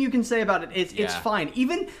 Everything you can say about it, it's fine.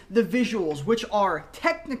 Even the visuals, which are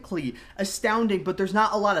technically astounding, but there's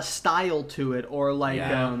not a lot of style to it, or like,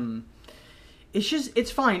 it's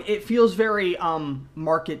fine. It feels very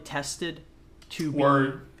market tested to be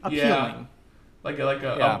appealing. Yeah. Like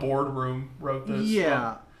a boardroom wrote this.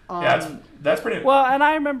 Yeah. That's pretty. Well, and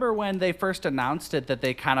I remember when they first announced it that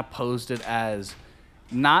they kind of posed it as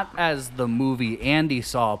not as the movie Andy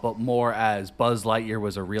saw, but more as Buzz Lightyear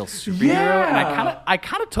was a real superhero. Yeah. And I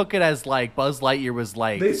kind of took it as like Buzz Lightyear was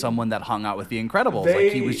like someone that hung out with the Incredibles.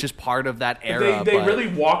 Like he was just part of that era. They really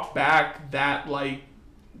walked back that like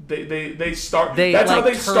that's how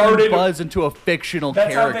they turned started Buzz into a fictional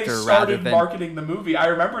character. That's how they started rather than marketing the movie. I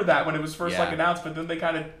remember that when it was first announced, but then they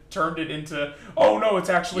kind of turned it into, oh no, it's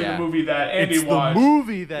actually the movie that Andy watched. The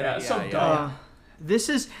movie that dumb. This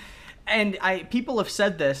is. And people have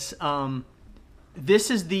said this.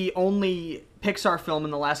 This is the only Pixar film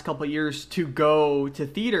in the last couple of years to go to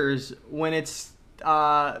theaters when it's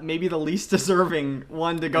maybe the least deserving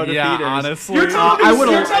one to go to theaters. Honestly,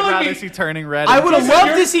 I'd rather see Turning Red. I would have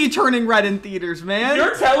loved to see Turning Red in theaters, man.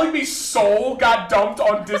 You're telling me Soul got dumped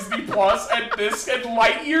on Disney Plus and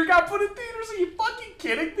Lightyear got put in theaters? Are you fucking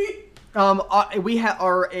kidding me? We had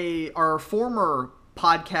our former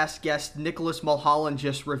podcast guest Nicholas Mulholland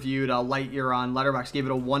just reviewed Lightyear on Letterboxd, gave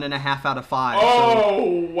it a 1.5 out of 5.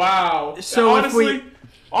 Oh, wow. So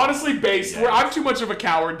honestly based, I'm too much of a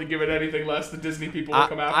coward to give it anything less. The Disney people will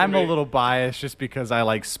come after me. I'm a little biased just because I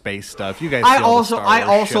like space stuff. You guys I also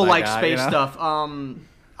like space stuff.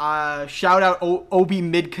 Shout out Obi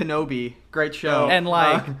Mid Kenobi. Great show. And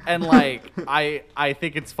I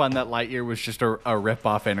think it's fun that Lightyear was just a rip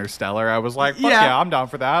off Interstellar. I was like, fuck yeah, I'm down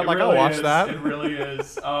for that. I'll watch that. It really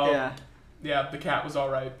is. Yeah, the cat was all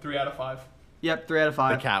right. 3 out of 5. Yep, 3 out of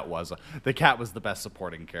 5. The cat was the best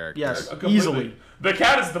supporting character. Yes, completely. Easily. The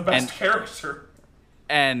cat is the best character.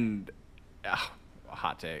 And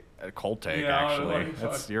hot take, a cold take actually.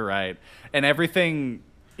 You're right. And everything,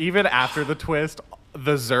 even after the twist.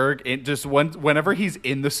 The Zurg, whenever he's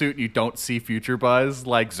in the suit and you don't see future Buzz,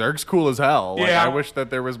 like, Zurg's cool as hell. Like, I wish that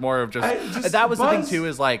there was more of that was Buzz. The thing, too,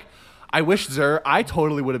 is, like, I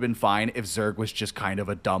totally would have been fine if Zurg was just kind of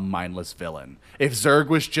a dumb, mindless villain. If Zurg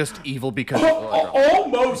was just evil because...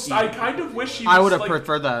 Almost. I kind of wish he was, I would have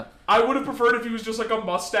preferred that. I would have preferred if he was just, like, a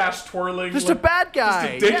mustache twirling... Just a bad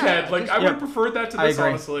guy. Just a dickhead. I would have preferred that to this,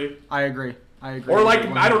 honestly. I agree. Or, like,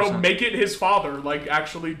 100%. I don't know, make it his father. Like,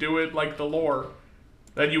 actually do it like the lore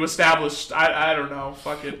that you established. I don't know.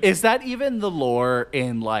 Fuck it. Is that even the lore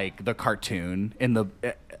in, like, the cartoon? In the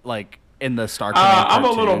Star Command cartoon? I'm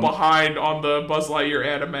a little behind on the Buzz Lightyear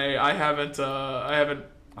anime. I haven't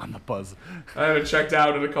on the Buzz. I haven't checked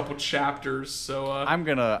out in a couple chapters, so I'm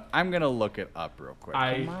gonna look it up real quick.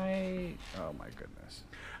 Oh my goodness.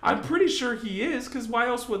 I'm pretty sure he is, because why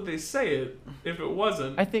else would they say it if it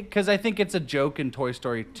wasn't? I think it's a joke in Toy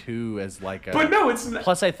Story 2 as like a... But no, it's not.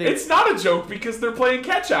 Plus, I think... It's not a joke because they're playing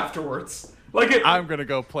catch afterwards. I'm going to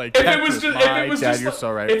go play catch with my dad, you're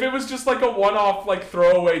so right. If it was just like a one-off, like,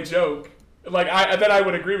 throwaway joke, Like then I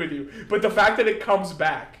would agree with you. But the fact that it comes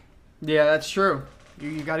back, Yeah, that's true.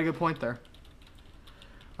 You got a good point there.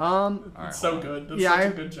 it's so good. That's Yeah,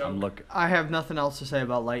 such a good joke. I'm look. I have nothing else to say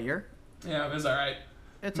about Lightyear. Yeah, it's all right.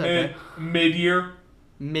 It's okay. Mid-year.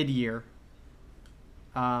 Mid-year.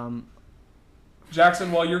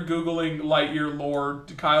 Jackson, while you're Googling Lightyear lore,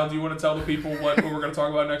 Kyle, do you want to tell the people what we're going to talk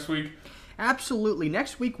about next week? Absolutely.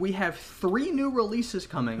 Next week we have 3 new releases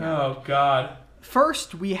coming out. Oh, God.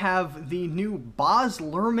 First, we have the new Baz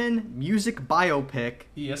Luhrmann music biopic,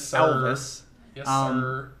 Yes, sir. Elvis. Yes,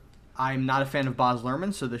 sir. I'm not a fan of Baz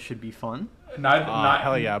Luhrmann, so this should be fun.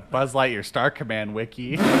 Hell yeah, Buzz Lightyear Star Command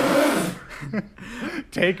wiki.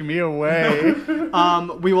 Take me away.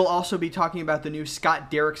 We will also be talking about the new Scott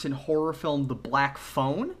Derrickson horror film, The Black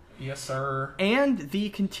Phone. Yes, sir. And the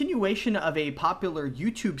continuation of a popular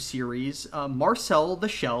YouTube series, Marcel the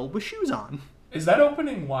Shell with Shoes On. Is that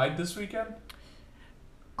opening wide this weekend?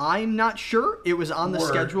 I'm not sure. It was on the Word.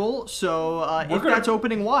 schedule, so if gonna- that's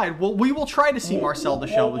opening wide, we will try to see Marcel the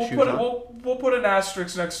Shell with Shoes On. We'll put an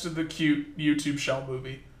asterisk next to the cute YouTube Shell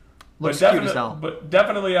movie. Looks but cute as hell. But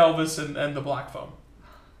definitely Elvis and the Black Phone.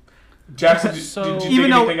 Jackson, So- did you Even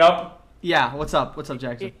dig though- anything up? Yeah, what's up? What's up,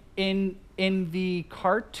 Jackson? In the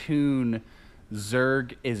cartoon,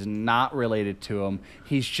 Zurg is not related to him.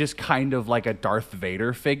 He's just kind of like a Darth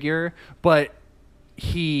Vader figure, but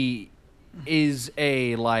he is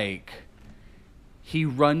he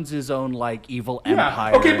runs his own evil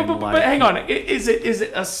empire. Yeah. Okay, but and, hang on. Is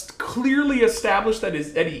it clearly established that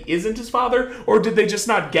he isn't his father, or did they just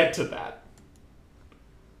not get to that?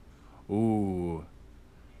 Ooh.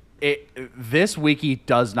 This wiki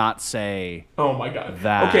does not say Oh my god.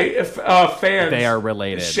 that okay, if fans they are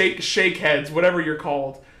related. shake heads, whatever you're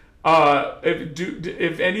called.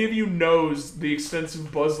 If any of you knows the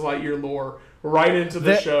extensive Buzz Lightyear lore, write into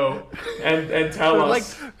the show and tell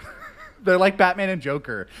us. They're like Batman and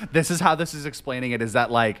Joker. This is how this is explaining it, is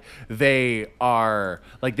that they are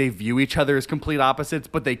they view each other as complete opposites,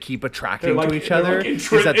 but they keep attracting to each other. Is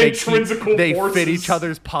that they forces. fit each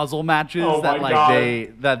other's puzzle matches, Oh that my God.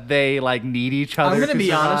 they need each other. I'm gonna to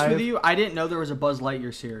be honest survive. with you. I didn't know there was a Buzz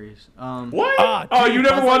Lightyear series. What? Ah, dude, you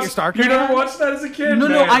never Buzz Lightyear watched Star You never Command? watched that as a kid? No,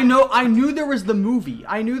 Man. I knew there was the movie.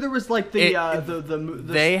 I knew there was the They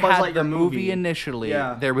Buzz had Lightyear the movie initially.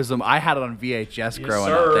 Yeah. There was I had it on VHS growing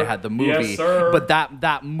sir. up. They had the movie, Yes, sir. but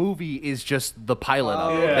that movie is just the pilot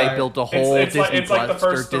of it. Yeah. They built a whole it's Disney like the Plus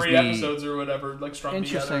first or 3 Disney. episodes or whatever, strung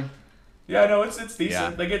Interesting. together. Yeah, no, it's decent. Yeah.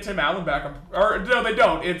 They get Tim Allen back, or no, they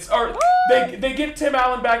don't. They get Tim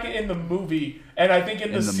Allen back in the movie, and I think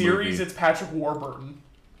in the the series movie. it's Patrick Warburton.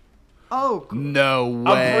 Oh, cool. No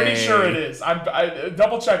way. I'm pretty sure it is. I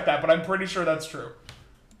double check that, but I'm pretty sure that's true.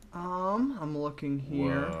 I'm looking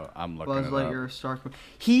here. Whoa, I'm looking Buzz it Lightyear up. Star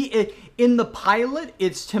Command. In the pilot,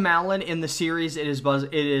 it's Tim Allen. In the series, it is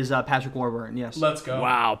Patrick Warburton. Yes. Let's go.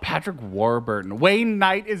 Wow, Patrick Warburton. Wayne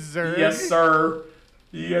Knight is Zurg. Yes, sir.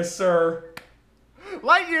 Yes, sir.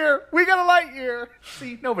 Lightyear. We got a Lightyear.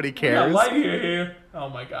 See, nobody We got cares. Lightyear here. Oh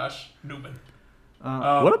my gosh, Newman.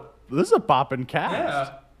 This is a bopping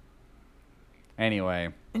cast. Yeah. Anyway,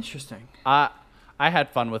 Interesting. I had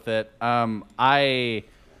fun with it. I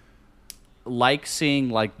like seeing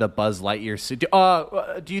the Buzz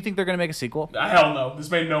Lightyear. Do you think they're gonna make a sequel? Hell no. This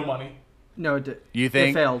made no money. No, You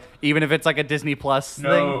think? it failed? Even if it's a Disney Plus thing.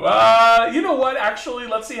 No. You know what? Actually,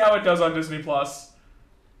 let's see how it does on Disney Plus,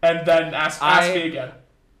 and then ask me again.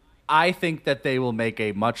 I think that they will make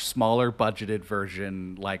a much smaller budgeted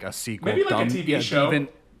version, like a sequel. Maybe like a TV show.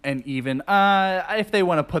 Even if they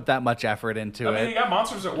want to put that much effort into I mean, it. you got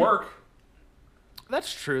Monsters at Work.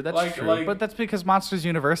 That's true. That's Like- true. like- But that's because Monsters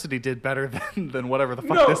University did better than whatever the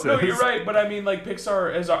fuck No, this is. no, you're right. But I mean,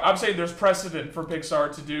 Pixar is. I'm saying there's precedent for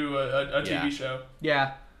Pixar to do a Yeah. TV show.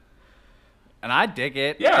 Yeah. And I dig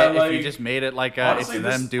it. Yeah, if you just made it Honestly, it's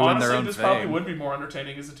them doing their own this thing. probably would be more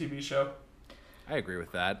entertaining as a TV show. I agree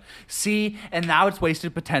with that. See, and now it's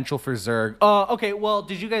wasted potential for Zurg. Okay. Well,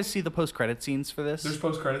 did you guys see the post-credit scenes for this? There's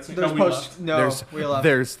post credits. There's No, we post. left. No, we left.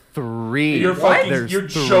 There's 3. You're fucking- There's you're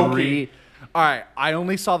 3. joking. All right, I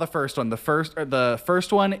only saw the first one. The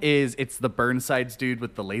first one is it's the Burnsides dude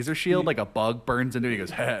with the laser shield, like a bug burns into it. He goes,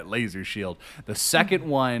 "Heh, laser shield." The second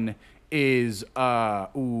one is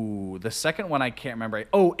the second one I can't remember.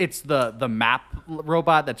 Oh, it's the map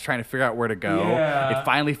robot that's trying to figure out where to go. Yeah. It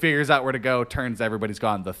finally figures out where to go. Turns everybody's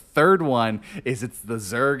gone. The third one is it's the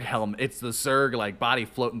Zurg helmet. It's the Zurg body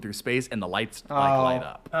floating through space, and the lights light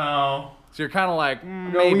up. Oh. So you're kind of like, No,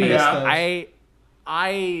 we maybe. missed those.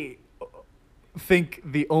 think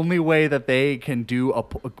the only way that they can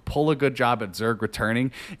pull a good job at Zurg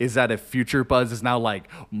returning is that if Future Buzz is now like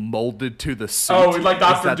molded to the suit. Oh, like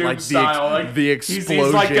Doctor Doom like, style. The explosion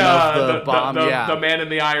he's like, of the bomb. The man in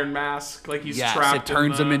the iron mask. Like he's trapped. It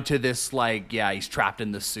turns him into this like he's trapped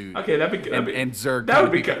in the suit. Okay, that'd be good. And Zurg that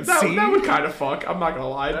would be good. That would kind of fuck. I'm not gonna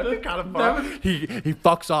lie. That'd be kind of fun. He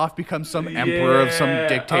fucks off, becomes some emperor of some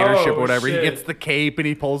dictatorship or whatever. Shit. He gets the cape and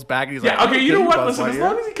he pulls back and he's like, okay, you know what? Listen, Lightyear. As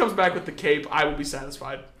long as he comes back with the cape, I will be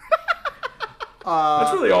satisfied.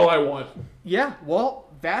 That's really all I want. Yeah, well,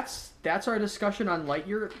 that's our discussion on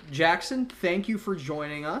Lightyear. Jackson, thank you for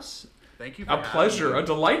joining us. Thank you. A pleasure, a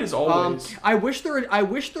delight as always. I wish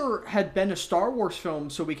there had been a Star Wars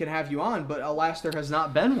film so we could have you on, but alas, there has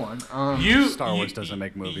not been one. Star Wars doesn't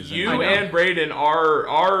make movies. You and Braden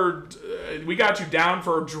are we got you down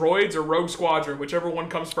for Droids or Rogue Squadron, whichever one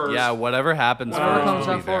comes first. Yeah, whatever happens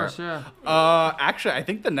first. Actually, I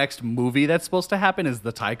think the next movie that's supposed to happen is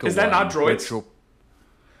the Taika. Is that not Droids?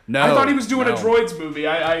 No, I thought he was doing a Droids movie.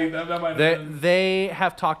 That might have they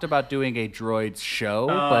have talked about doing a Droids show,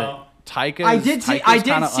 but Taika. I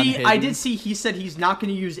did see. He said he's not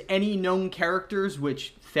going to use any known characters.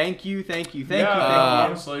 Which thank you.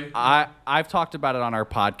 Honestly, I've talked about it on our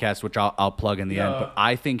podcast, which I'll plug in the end. But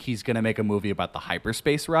I think he's going to make a movie about the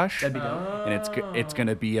hyperspace rush. That'd be dope. And it's going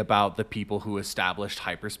to be about the people who established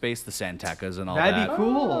hyperspace, the Santekas and all that. That'd be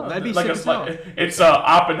cool. That'd be like sick. It's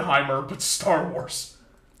Oppenheimer, but Star Wars.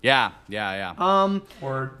 Yeah.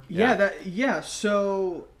 Word.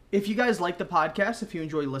 So if you guys like the podcast, if you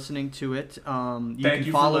enjoy listening to it, you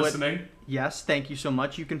can follow for listening. Yes, thank you so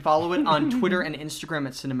much. You can follow it on Twitter and Instagram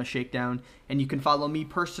at Cinema Shakedown, and you can follow me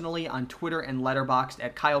personally on Twitter and Letterboxd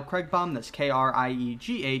at Kyle Craigbaum. That's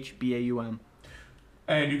KRIEGHBAUM.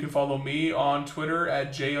 And you can follow me on Twitter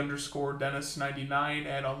at J_Dennis99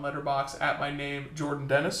 and on Letterboxd at my name Jordan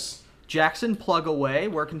Dennis. Jackson, plug away.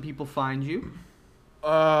 Where can people find you?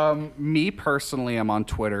 Me personally, I'm on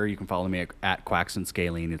Twitter. You can follow me at Quackson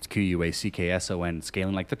Scaling. It's QUACKSON,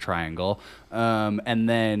 scaling like the triangle. And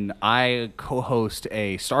then I co-host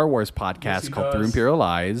a Star Wars podcast called Through Imperial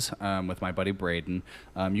Eyes with my buddy Braden.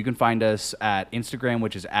 You can find us at Instagram,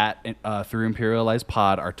 which is at Through Imperial Eyes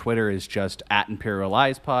Pod. Our Twitter is just at Imperial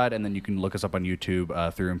Eyes Pod, and then you can look us up on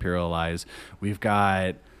YouTube, Through Imperial Eyes. We've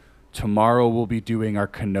got. Tomorrow we'll be doing our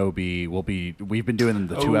Kenobi. We've been doing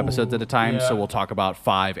the 2 episodes at a time, so we'll talk about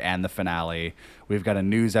 5 and the finale. We've got a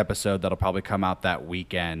news episode that'll probably come out that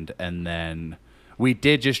weekend, and then we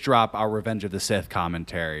did just drop our Revenge of the Sith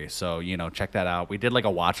commentary. So check that out. We did like a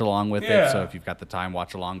watch along with it, so if you've got the time,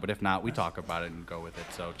 watch along. But if not, we talk about it and go with it.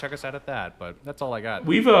 So check us out at that. But that's all I got.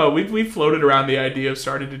 We've floated around the idea of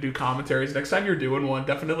starting to do commentaries. Next time you're doing one,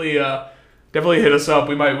 definitely hit us up.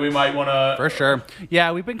 We might want to. For sure.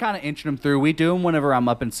 Yeah, we've been kind of inching them through. We do them whenever I'm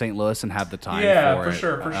up in St. Louis and have the time for it.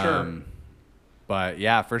 For sure. But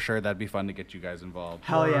yeah, for sure, that'd be fun to get you guys involved.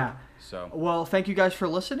 Hell yeah. So. Well, thank you guys for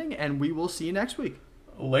listening, and we will see you next week.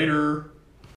 Later.